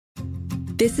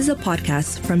This is a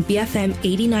podcast from BFM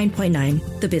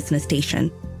 89.9, the business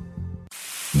station.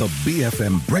 The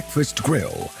BFM Breakfast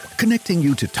Grill, connecting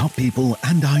you to top people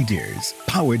and ideas.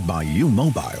 Powered by U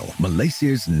Mobile,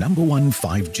 Malaysia's #1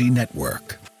 5G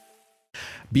network.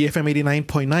 BFM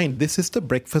 89.9, this is the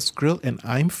Breakfast Grill and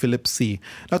I'm Philip C.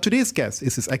 Now today's guest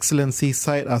is His Excellency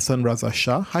Syed Ahsan Raza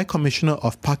Shah, High Commissioner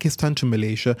of Pakistan to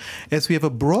Malaysia, as we have a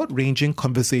broad-ranging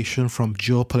conversation from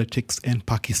geopolitics and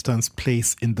Pakistan's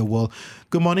place in the world.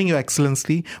 Good morning, Your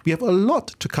Excellency. We have a lot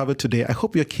to cover today. I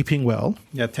hope you're keeping well.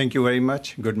 Yeah, thank you very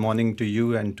much. Good morning to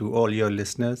you and to all your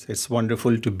listeners. It's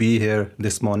wonderful to be here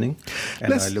this morning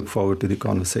and I look forward to the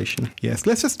conversation. Yes,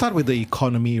 let's just start with the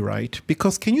economy, right?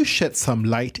 Because can you shed some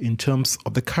light in terms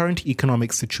of the current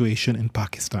economic situation in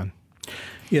Pakistan?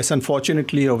 Yes,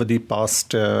 unfortunately, over the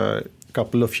past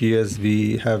couple of years,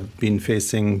 we have been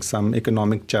facing some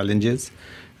economic challenges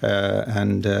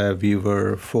and we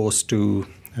were forced to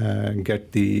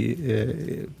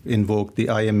invoke the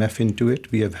IMF into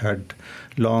it. We have had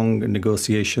long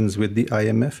negotiations with the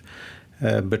IMF.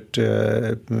 But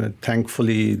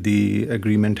thankfully, the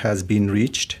agreement has been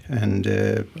reached, and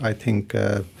I think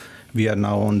we are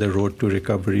now on the road to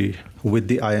recovery with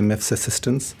the IMF's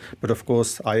assistance. But of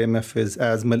course, IMF is,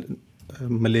 as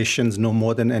Malaysians know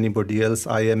more than anybody else,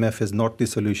 IMF is not the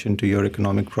solution to your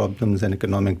economic problems and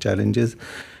economic challenges.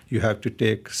 You have to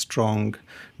take strong,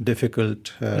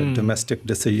 difficult domestic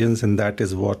decisions, and that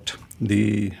is what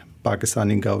the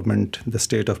Pakistani government, the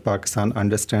state of Pakistan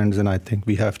understands, and I think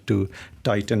we have to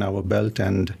tighten our belt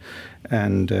and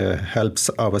help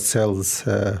ourselves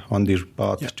on the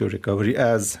path to recovery,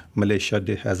 as Malaysia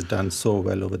has done so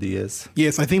well over the years.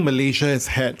 Yes, I think Malaysia has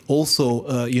had also,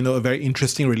 a very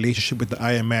interesting relationship with the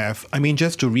IMF. I mean,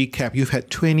 just to recap, you've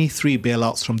had 23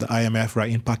 bailouts from the IMF,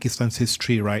 right, in Pakistan's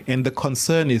history, right? And the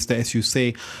concern is that, as you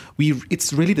say,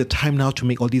 it's really the time now to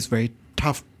make all these very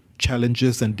tough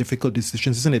challenges and difficult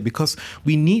decisions, isn't it? Because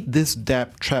we need this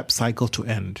debt trap cycle to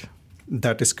end.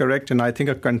 That is correct. And I think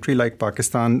a country like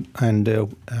Pakistan, and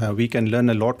we can learn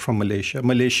a lot from Malaysia.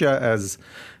 Malaysia, as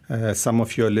some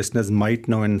of your listeners might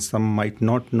know and some might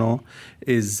not know,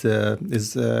 is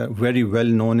very well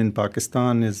known in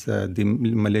Pakistan. Is the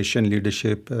Malaysian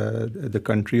leadership, the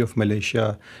country of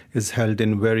Malaysia is held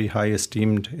in very high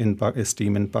esteem in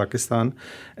Pakistan,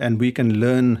 and we can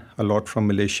learn a lot from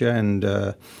Malaysia. And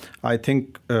I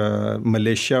think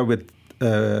Malaysia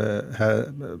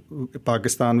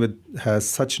Pakistan has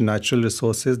such natural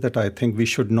resources that I think we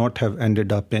should not have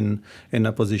ended up in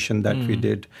a position that we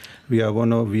did. We are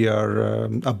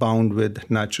abound with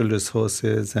natural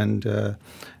resources and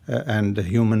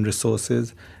human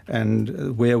resources,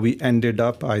 and where we ended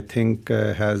up, I think,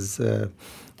 has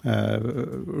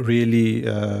really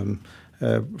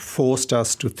forced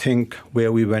us to think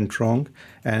where we went wrong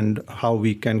and how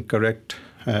we can correct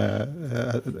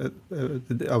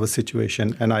our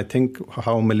situation. And I think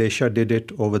how Malaysia did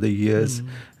it over the years,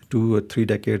 2 or 3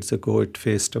 decades ago, it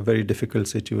faced a very difficult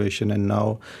situation. And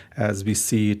now, as we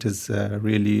see, it is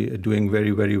really doing very,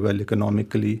 very well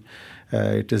economically.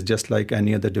 It is just like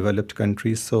any other developed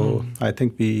country. So I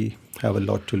think we have a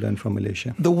lot to learn from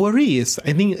Malaysia. The worry is,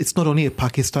 I think it's not only a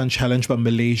Pakistan challenge, but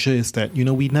Malaysia is that,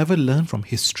 we never learn from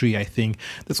history, I think.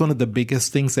 That's one of the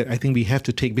biggest things that I think we have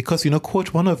to take because,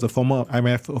 quote, one of the former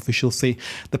IMF officials say,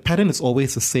 the pattern is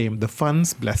always the same. The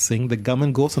funds blessing, the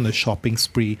government goes on a shopping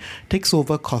spree, takes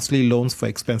over costly loans for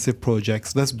expensive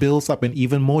projects, thus builds up an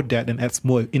even more debt and adds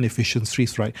more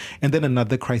inefficiencies, right? And then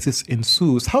another crisis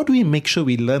ensues. How do we make sure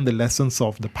we learn the lessons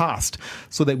of the past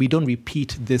so that we don't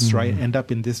repeat this, right, end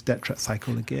up in this debt trap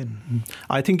cycle again?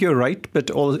 I think you're right, but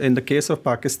in the case of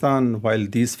Pakistan, while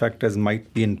these factors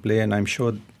might be in play, and I'm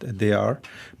sure they are,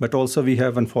 but also we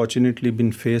have unfortunately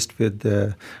been faced with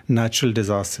natural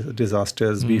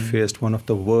disasters. We faced one of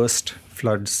the worst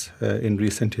floods in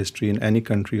recent history in any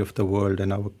country of the world,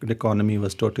 and our economy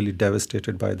was totally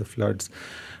devastated by the floods.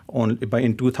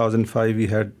 In 2005, we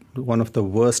had one of the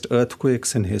worst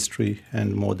earthquakes in history,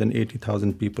 and more than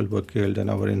 80,000 people were killed, and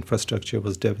our infrastructure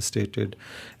was devastated.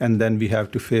 And then we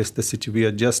have to face the situation. We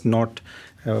are just not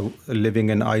living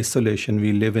in isolation.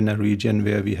 We live in a region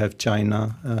where we have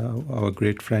China, our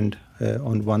great friend,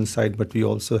 on one side, but we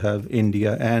also have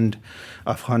India and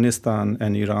Afghanistan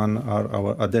and Iran are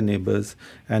our other neighbors,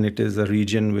 and it is a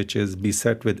region which is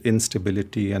beset with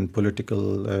instability and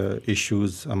political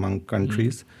issues among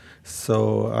countries.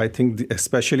 So I think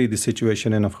especially the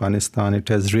situation in Afghanistan, it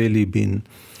has really been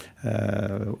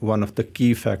one of the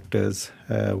key factors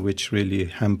which really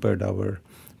hampered our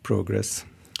progress.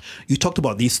 You talked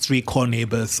about these three core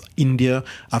neighbors, India,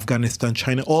 Afghanistan,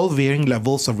 China, all varying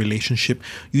levels of relationship.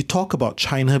 You talk about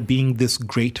China being this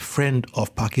great friend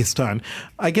of Pakistan.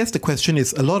 I guess the question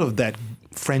is, a lot of that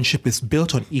friendship is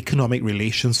built on economic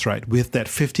relations, right? With that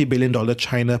 $50 billion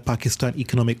China-Pakistan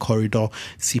Economic Corridor,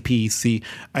 CPEC.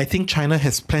 I think China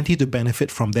has plenty to benefit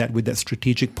from that with that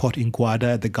strategic port in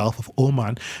Gwadar at the Gulf of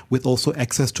Oman, with also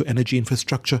access to energy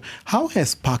infrastructure. How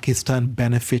has Pakistan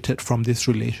benefited from this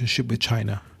relationship with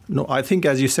China? No, I think,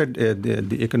 as you said,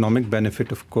 the economic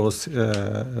benefit, of course,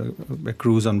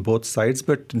 accrues on both sides.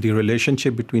 But the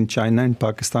relationship between China and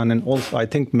Pakistan, and also I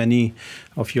think many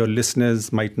of your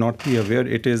listeners might not be aware,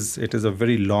 it is a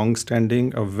very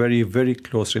long-standing, a very, very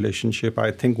close relationship.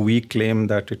 I think we claim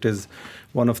that it is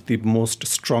one of the most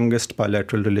strongest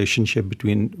bilateral relationship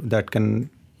that can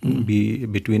be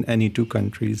between any two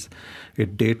countries.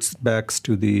 It dates back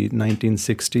to the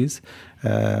 1960s.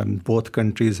 Both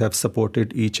countries have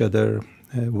supported each other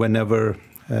whenever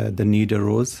the need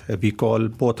arose.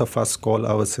 Both of us call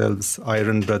ourselves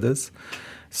Iron Brothers.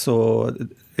 So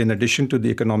in addition to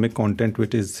the economic content,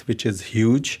 which is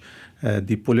huge,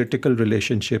 the political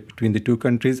relationship between the two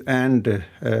countries, and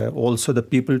also the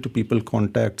people-to-people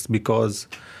contacts, because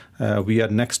we are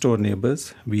next-door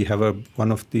neighbors. We have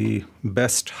one of the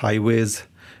best highways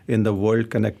in the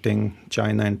world connecting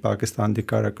China and Pakistan, the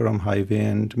Karakoram Highway,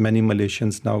 and many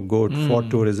Malaysians now go for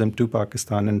tourism to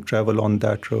Pakistan and travel on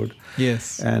that road.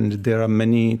 Yes. And there are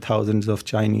many thousands of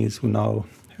Chinese who now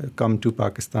come to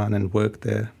Pakistan and work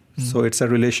there. So it's a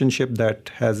relationship that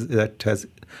has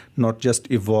not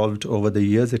just evolved over the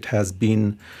years. It has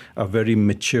been a very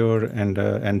mature,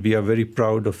 and we are very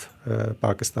proud of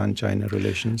Pakistan-China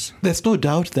relations. There's no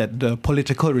doubt that the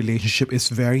political relationship is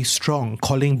very strong,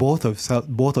 calling both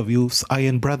of you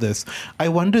Iron Brothers. I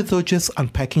wonder, though, just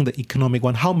unpacking the economic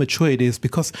one, how mature it is,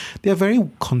 because there are very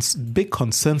big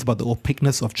concerns about the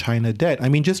opaqueness of China debt. I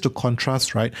mean, just to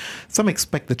contrast, right? Some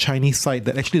expect the Chinese side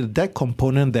that actually the debt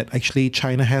component that actually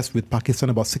China has with Pakistan,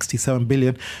 about 67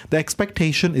 billion, the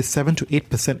expectation is 7 to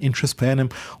 8% interest per annum,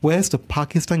 whereas the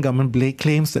Pakistan government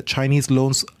claims that Chinese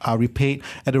loans are repaid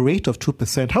at a rate of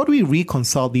 2%. How do we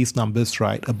reconcile these numbers,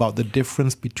 right, about the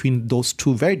difference between those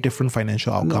two very different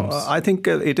financial outcomes? No, I think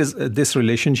this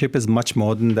relationship is much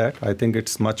more than that. I think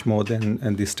it's much more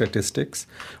than the statistics.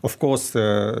 Of course,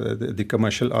 the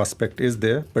commercial aspect is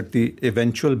there, but the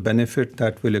eventual benefit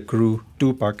that will accrue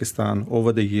to Pakistan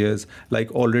over the years,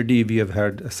 like already we have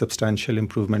had a substantial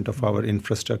improvement of our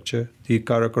infrastructure. The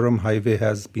Karakoram Highway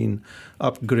has been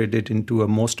upgraded into a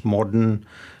most modern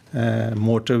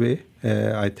motorway.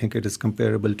 I think it is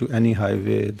comparable to any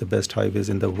highway, the best highways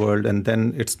in the world. And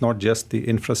then it's not just the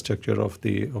infrastructure of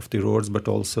the roads, but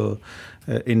also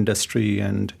industry,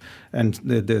 and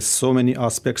there's so many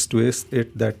aspects to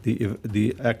it that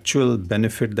the actual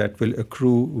benefit that will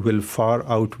accrue will far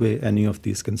outweigh any of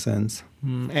these concerns.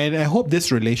 And I hope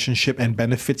this relationship and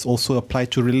benefits also apply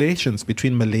to relations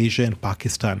between Malaysia and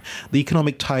Pakistan, the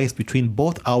economic ties between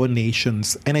both our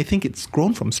nations. And I think it's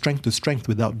grown from strength to strength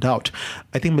without doubt.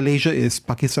 I think Malaysia is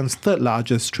Pakistan's third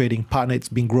largest trading partner. It's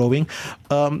been growing.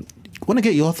 I want to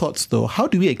get your thoughts, though. How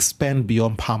do we expand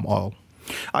beyond palm oil?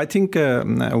 I think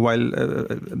while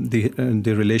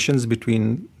the relations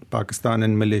between Pakistan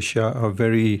and Malaysia are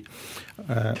very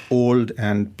old,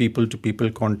 and people-to-people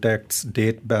contacts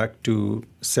date back to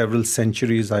several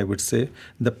centuries, I would say.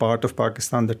 The part of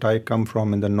Pakistan that I come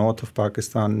from, in the north of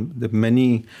Pakistan,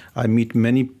 I meet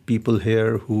many people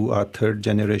here who are third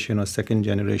generation or second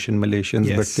generation Malaysians,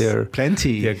 yes, but their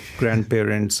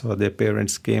grandparents or their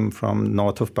parents came from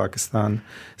north of Pakistan.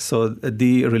 So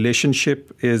the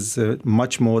relationship is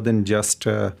much more than just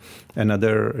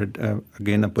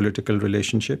again, a political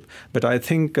relationship. But I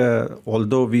think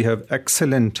although we have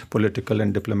excellent political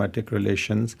and diplomatic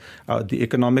relations, the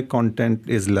economic content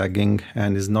is lagging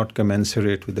and is not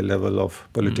commensurate with the level of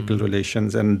political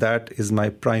relations. And that is my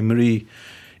primary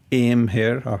aim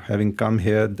here, of having come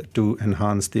here, to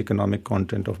enhance the economic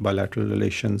content of bilateral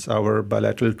relations. Our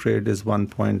bilateral trade is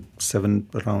around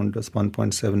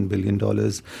 $1.7 billion,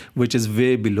 which is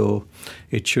way below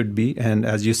it should be. And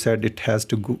as you said, it has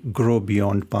to grow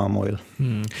beyond palm oil.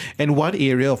 And one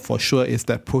area for sure is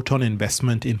that Proton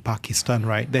investment in Pakistan,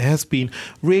 right? There has been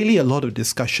really a lot of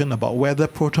discussion about whether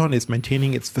Proton is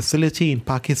maintaining its facility in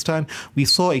Pakistan. We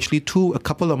saw actually a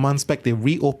couple of months back, they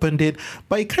reopened it,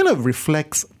 but it kind of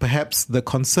reflects perhaps the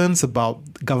concerns about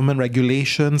government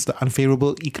regulations, the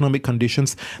unfavorable economic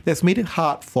conditions that's made it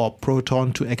hard for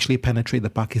Proton to actually penetrate the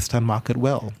Pakistan market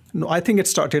well. No, I think it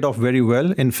started off very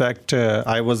well. In fact,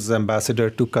 I was ambassador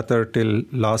to Qatar till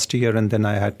last year, and then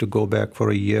I had to go back for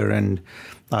a year, and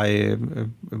I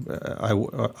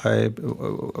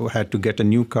had to get a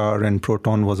new car, and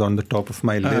Proton was on the top of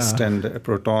my list. And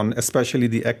Proton, especially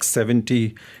the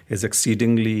X70, is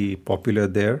exceedingly popular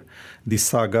there. The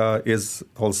Saga is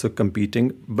also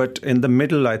competing. But in the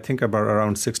middle, I think about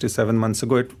around 6 to 7 months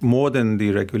ago, more than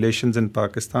the regulations in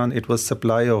Pakistan, it was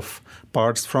supply of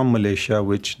parts from Malaysia,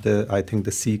 which I think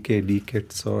the CKD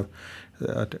kits or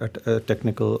a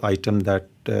technical item that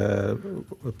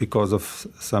because of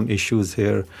some issues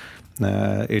here,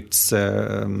 it's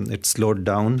slowed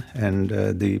down and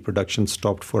the production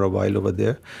stopped for a while over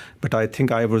there. But I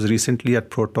think I was recently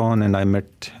at Proton and I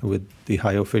met with the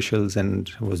high officials and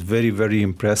was very, very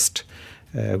impressed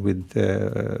with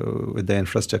the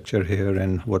infrastructure here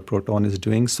and what Proton is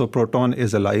doing. So Proton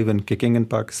is alive and kicking in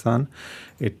Pakistan.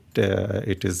 It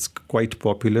is quite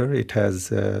popular. It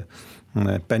has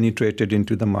penetrated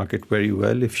into the market very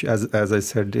well. As I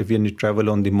said, if you travel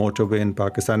on the motorway in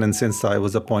Pakistan, and since I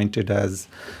was appointed as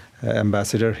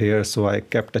ambassador here, so I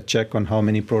kept a check on how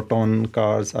many Proton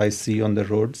cars I see on the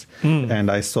roads,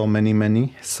 and I saw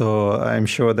many. So I'm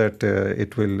sure that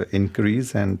it will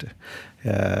increase and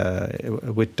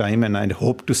with time, and I'd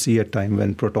hope to see a time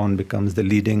when Proton becomes the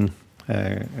leading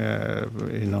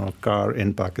car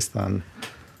in Pakistan.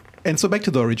 And so back to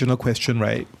the original question,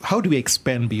 right? How do we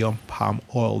expand beyond palm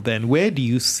oil then? Where do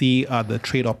you see the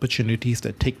trade opportunities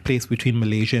that take place between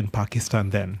Malaysia and Pakistan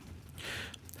then?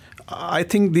 I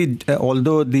think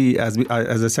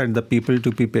as I said, the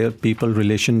people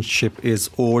relationship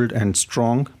is old and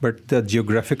strong, but the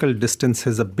geographical distance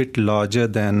is a bit larger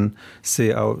than,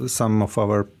 say, some of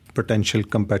our potential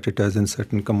competitors in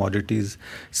certain commodities.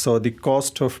 So the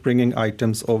cost of bringing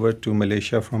items over to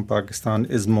Malaysia from Pakistan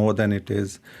is more than it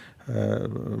is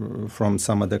from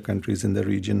some other countries in the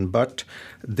region. But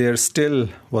there still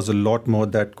was a lot more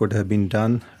that could have been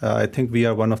done. I think we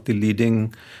are one of the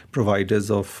leading providers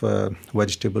of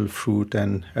vegetable, fruit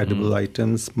and edible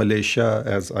items. Malaysia,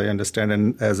 as I understand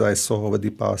and as I saw over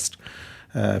the past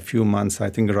few months, I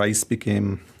think rice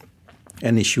became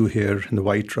an issue here, the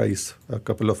white rice a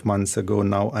couple of months ago,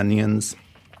 now onions.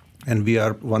 And we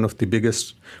are one of the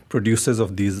biggest producers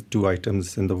of these two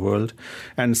items in the world.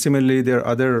 And similarly, there are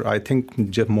other, I think,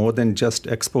 more than just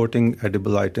exporting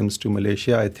edible items to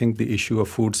Malaysia. I think the issue of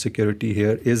food security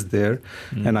here is there.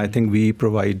 And I think we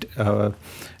provide,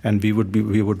 and we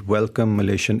would welcome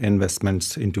Malaysian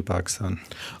investments into Pakistan.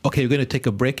 Okay, we're going to take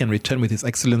a break and return with His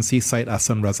Excellency Syed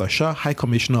Hasan Raza Shah, High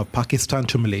Commissioner of Pakistan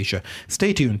to Malaysia.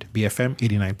 Stay tuned, BFM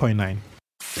 89.9.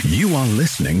 You are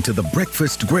listening to The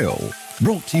Breakfast Grill,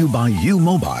 brought to you by U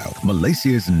Mobile,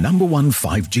 Malaysia's #1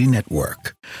 5G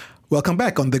network. Welcome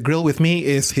back. On the grill with me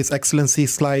is His Excellency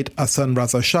Syed Hasan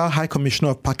Raza Shah, High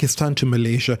Commissioner of Pakistan to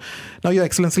Malaysia. Now, Your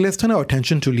Excellency, let's turn our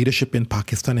attention to leadership in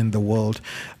Pakistan and the world.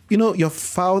 You know, your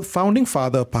founding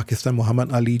father of Pakistan,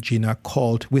 Muhammad Ali Jinnah,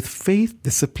 called, with faith,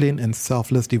 discipline and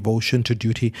selfless devotion to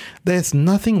duty, there's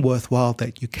nothing worthwhile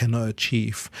that you cannot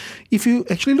achieve. If you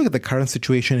actually look at the current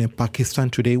situation in Pakistan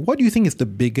today, what do you think is the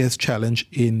biggest challenge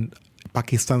in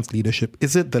Pakistan's leadership?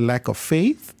 Is it the lack of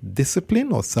faith,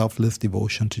 discipline, or selfless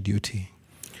devotion to duty?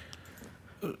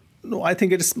 No, I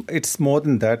think it's more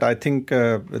than that. I think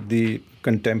the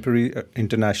contemporary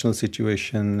international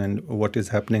situation and what is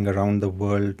happening around the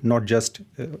world, not just,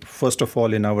 first of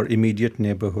all, in our immediate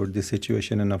neighborhood, the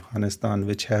situation in Afghanistan,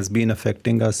 which has been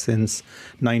affecting us since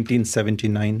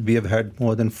 1979. We have had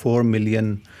more than 4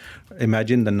 million,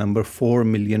 imagine the number, 4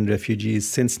 million refugees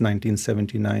since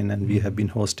 1979, and we have been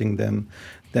hosting them.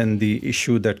 Then the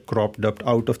issue that cropped up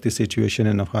out of the situation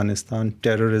in Afghanistan,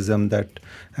 terrorism that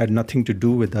had nothing to do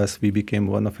with us, we became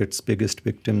one of its biggest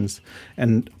victims.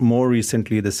 And more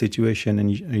recently, the situation in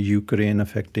Ukraine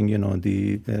affecting,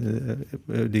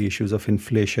 the issues of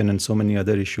inflation and so many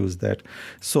other issues that.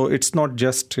 So it's not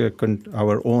just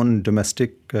our own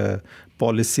domestic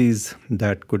policies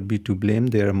that could be to blame.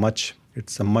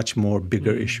 It's a much more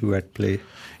bigger issue at play.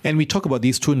 And we talk about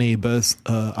these two neighbors,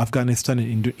 Afghanistan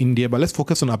and India, but let's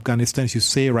focus on Afghanistan. As you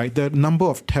say, right, the number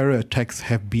of terror attacks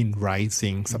have been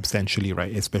rising substantially,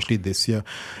 right, especially this year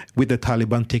with the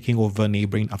Taliban taking over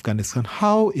neighboring Afghanistan.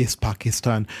 How is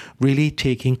Pakistan really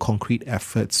taking concrete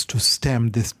efforts to stem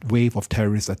this wave of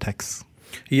terrorist attacks?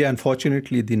 Yeah,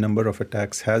 unfortunately, the number of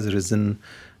attacks has risen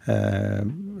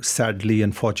sadly,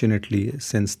 unfortunately,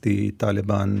 since the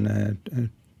Taliban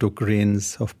took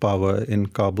reins of power in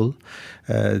Kabul.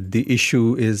 The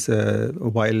issue is,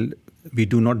 while we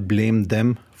do not blame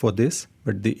them for this,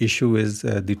 but the issue is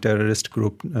the terrorist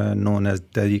group known as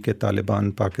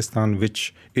Tehreek-e-Taliban Pakistan,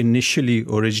 which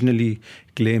originally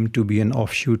claimed to be an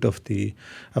offshoot of the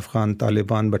Afghan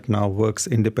Taliban, but now works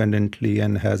independently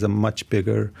and has a much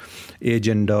bigger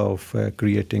agenda of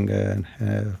creating an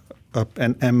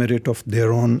emirate of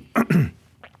their own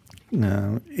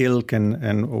ilk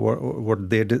and what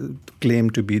they claim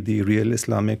to be the real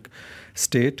Islamic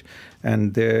state.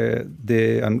 And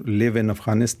they live in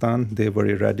Afghanistan. They were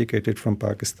eradicated from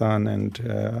Pakistan, and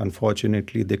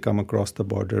unfortunately, they come across the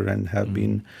border and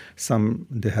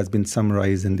there has been some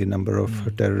rise in the number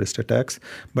of terrorist attacks.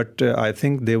 But I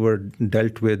think they were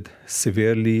dealt with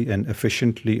severely and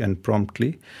efficiently and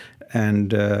promptly.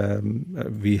 And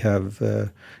we have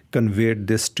conveyed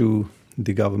this to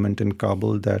the government in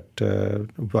Kabul that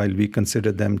while we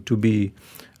consider them to be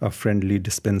a friendly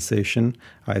dispensation,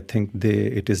 I think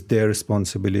it is their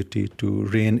responsibility to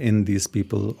rein in these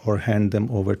people or hand them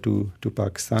over to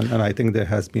Pakistan. And I think there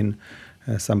has been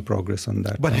some progress on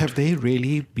that. But have they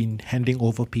really been handing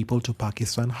over people to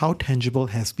Pakistan? How tangible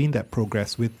has been that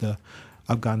progress with the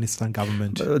Afghanistan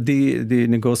government? The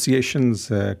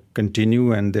negotiations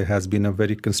continue, and there has been a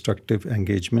very constructive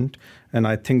engagement. And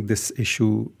I think this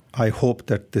issue, I hope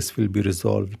that this will be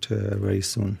resolved very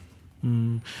soon.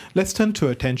 Let's turn to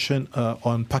attention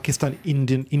on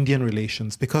Pakistan-Indian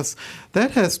relations, because that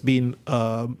has been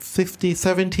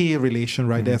 50-70 relation,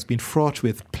 right? That has been fraught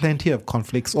with plenty of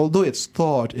conflicts, although it's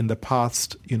thawed in the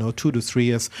past, 2 to 3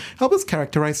 years. Help us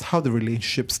characterize how the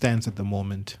relationship stands at the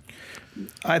moment.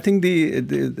 I think the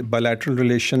bilateral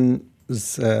relations,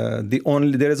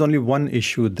 there is only one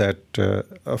issue that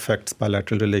affects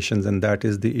bilateral relations, and that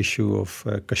is the issue of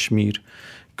Kashmir.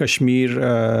 Kashmir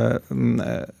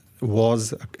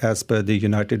was, as per the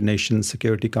United Nations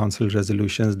Security Council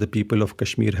resolutions, the people of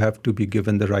Kashmir have to be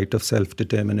given the right of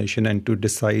self-determination and to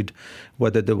decide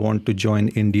whether they want to join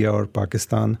India or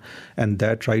Pakistan. And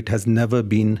that right has never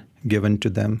been given to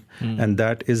them. And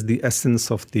that is the essence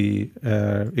of the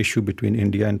issue between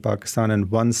India and Pakistan. And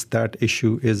once that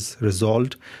issue is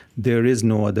resolved, there is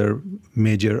no other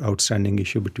major outstanding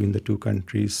issue between the two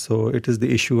countries. So it is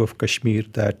the issue of Kashmir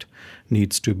that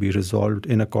needs to be resolved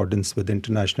in accordance with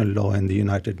international law and the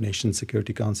United Nations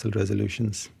Security Council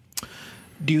resolutions.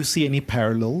 Do you see any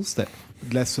parallels,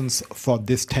 lessons for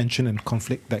this tension and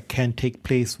conflict that can take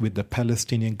place with the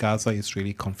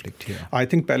Palestinian-Gaza-Israeli conflict here? I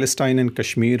think Palestine and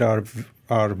Kashmir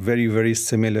are very, very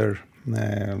similar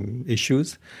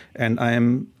issues. And I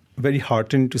am very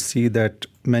heartened to see that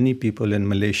many people in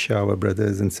Malaysia, our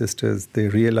brothers and sisters, they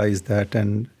realize that,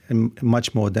 and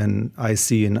much more than I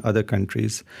see in other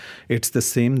countries. It's the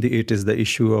same. It is the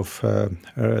issue of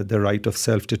the right of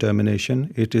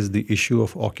self-determination. It is the issue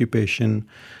of occupation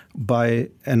by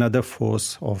another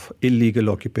force, of illegal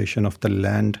occupation of the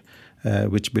land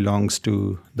which belongs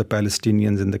to the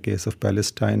Palestinians in the case of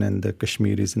Palestine and the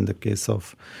Kashmiris in the case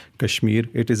of Kashmir.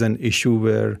 It is an issue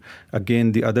where,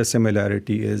 again, the other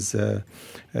similarity is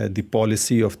the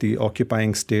policy of the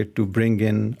occupying state to bring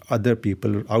in other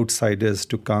people, outsiders,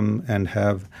 to come and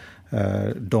have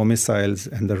domiciles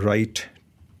and the right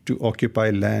to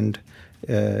occupy land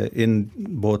in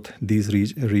both these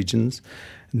regions.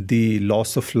 The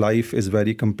loss of life is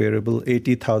very comparable.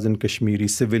 80,000 Kashmiri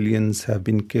civilians have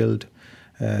been killed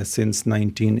since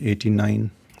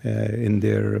 1989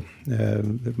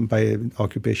 by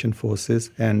occupation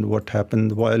forces. And what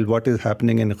is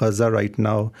happening in Gaza right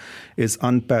now is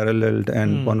unparalleled,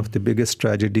 and one of the biggest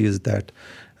tragedies that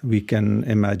we can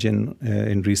imagine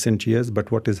in recent years. But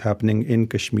what is happening in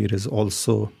Kashmir is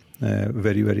also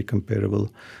very, very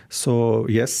comparable. So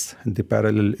yes, the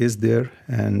parallel is there,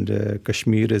 and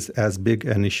Kashmir is as big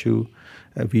an issue,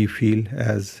 we feel,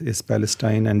 as is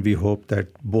Palestine, and we hope that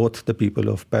both the people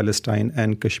of Palestine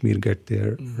and Kashmir get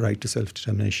their right to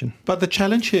self-determination. But the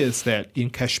challenge is that in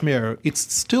Kashmir,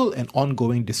 it's still an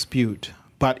ongoing dispute.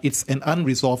 But it's an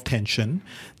unresolved tension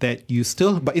but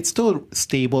it's still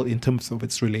stable in terms of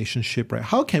its relationship, right?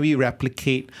 How can we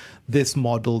replicate this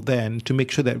model then to make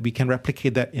sure that we can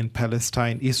replicate that in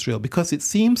Palestine, Israel? Because it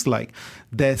seems like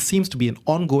there seems to be an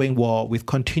ongoing war with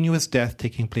continuous death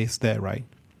taking place there, right?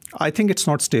 I think it's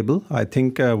not stable. I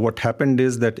think what happened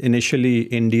is that initially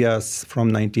India from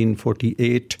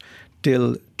 1948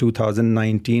 till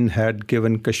 2019 had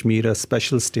given Kashmir a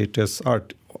special status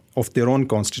of their own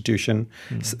constitution,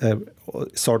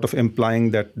 sort of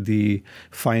implying that the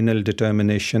final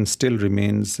determination still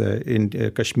remains.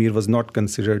 Kashmir was not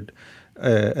considered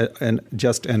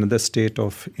just another state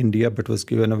of India, but was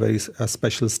given a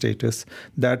special status.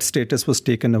 That status was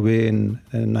taken away in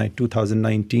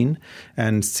 2019,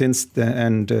 and since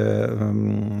then,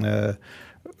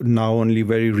 now only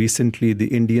very recently, the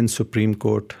Indian Supreme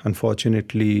Court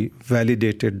unfortunately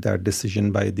validated that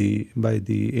decision by the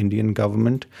Indian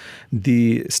government.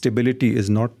 The stability is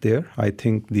not there. I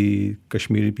think the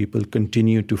Kashmiri people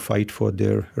continue to fight for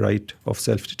their right of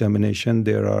self-determination.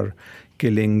 There are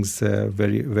killings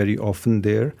very, very often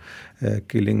there,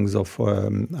 killings of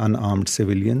unarmed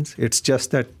civilians. It's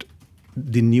just that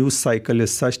the news cycle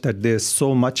is such that there's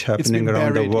so much happening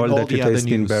around the world that it has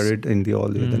been buried in all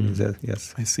the other news.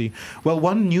 Yes. I see. Well,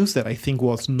 one news that I think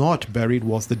was not buried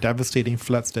was the devastating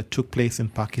floods that took place in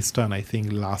Pakistan, I think,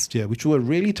 last year, which were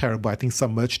really terrible. I think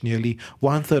submerged nearly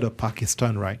 1/3 of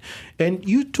Pakistan, right? And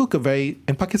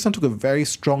Pakistan took a very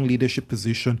strong leadership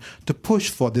position to push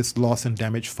for this loss and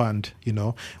damage fund,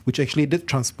 which actually did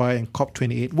transpire in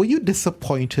COP28. Were you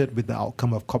disappointed with the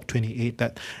outcome of COP28,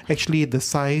 that actually the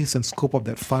size and scope of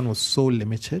that fund was so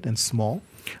limited and small?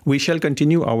 We shall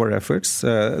continue our efforts.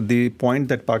 The point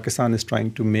that Pakistan is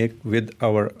trying to make with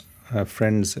our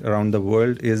friends around the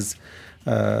world is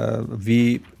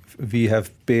we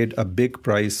have paid a big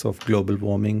price of global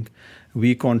warming.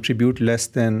 We contribute less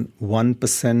than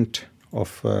 1%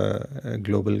 of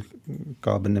global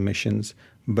carbon emissions,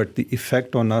 but the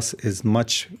effect on us is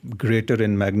much greater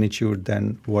in magnitude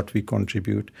than what we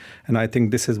contribute. And I think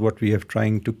this is what we are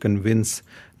trying to convince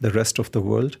the rest of the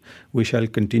world. We shall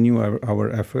continue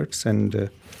our efforts. And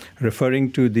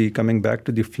coming back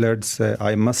to the floods,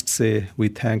 I must say we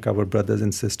thank our brothers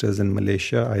and sisters in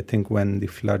Malaysia. I think when the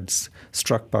floods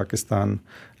struck Pakistan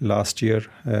last year,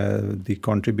 the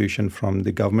contribution from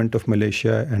the government of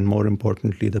Malaysia and more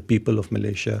importantly, the people of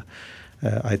Malaysia,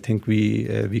 I think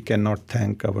we cannot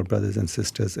thank our brothers and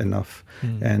sisters enough.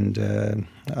 And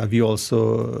we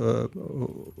also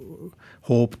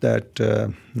hope that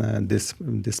this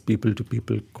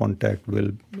people-to-people contact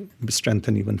will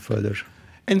strengthen even further.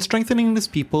 And strengthening this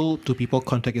people-to-people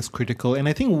contact is critical. And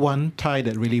I think one tie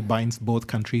that really binds both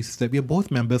countries is that we are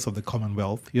both members of the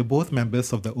Commonwealth. We are both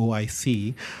members of the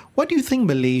OIC. What do you think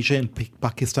Malaysia and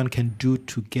Pakistan can do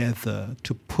together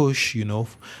to push,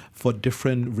 for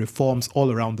different reforms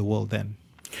all around the world then?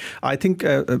 I think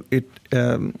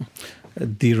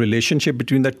the relationship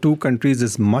between the two countries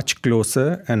is much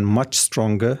closer and much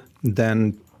stronger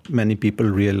than many people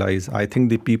realize. I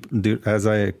think as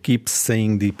I keep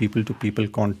saying, the people-to-people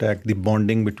contact, the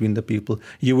bonding between the people.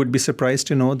 You would be surprised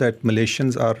to know that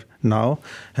Malaysians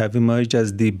have emerged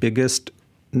as the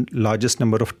largest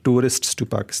number of tourists to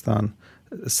Pakistan.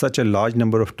 Such a large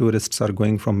number of tourists are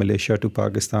going from Malaysia to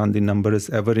Pakistan. The number is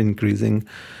ever increasing.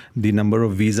 The number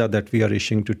of visa that we are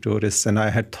issuing to tourists. And I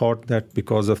had thought that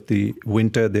because of the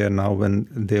winter there now, when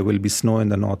there will be snow in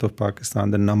the north of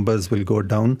Pakistan, the numbers will go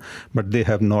down, but they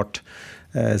have not.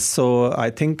 So I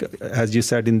think, as you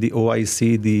said, in the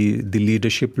OIC, the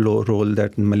leadership role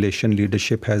that Malaysian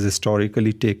leadership has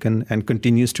historically taken and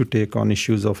continues to take on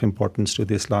issues of importance to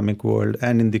the Islamic world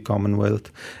and in the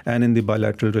Commonwealth and in the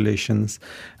bilateral relations.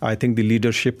 I think the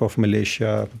leadership of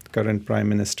Malaysia, current Prime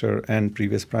Minister and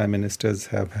previous Prime Ministers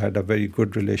have had a very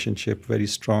good relationship, very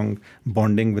strong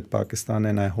bonding with Pakistan,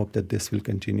 and I hope that this will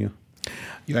continue.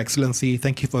 Your Excellency,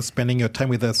 thank you for spending your time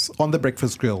with us on the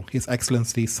Breakfast Grill. His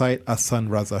Excellency Syed Ahsan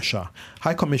Raza Shah,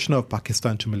 High Commissioner of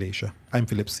Pakistan to Malaysia. I'm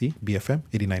Philip C., BFM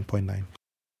 89.9.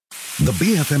 The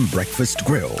BFM Breakfast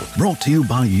Grill, brought to you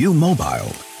by U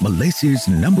Mobile, Malaysia's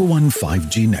 #1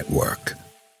 5G network.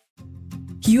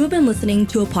 You have been listening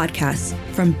to a podcast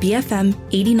from BFM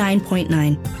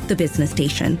 89.9, the business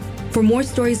station. For more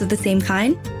stories of the same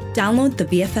kind, download the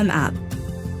BFM app.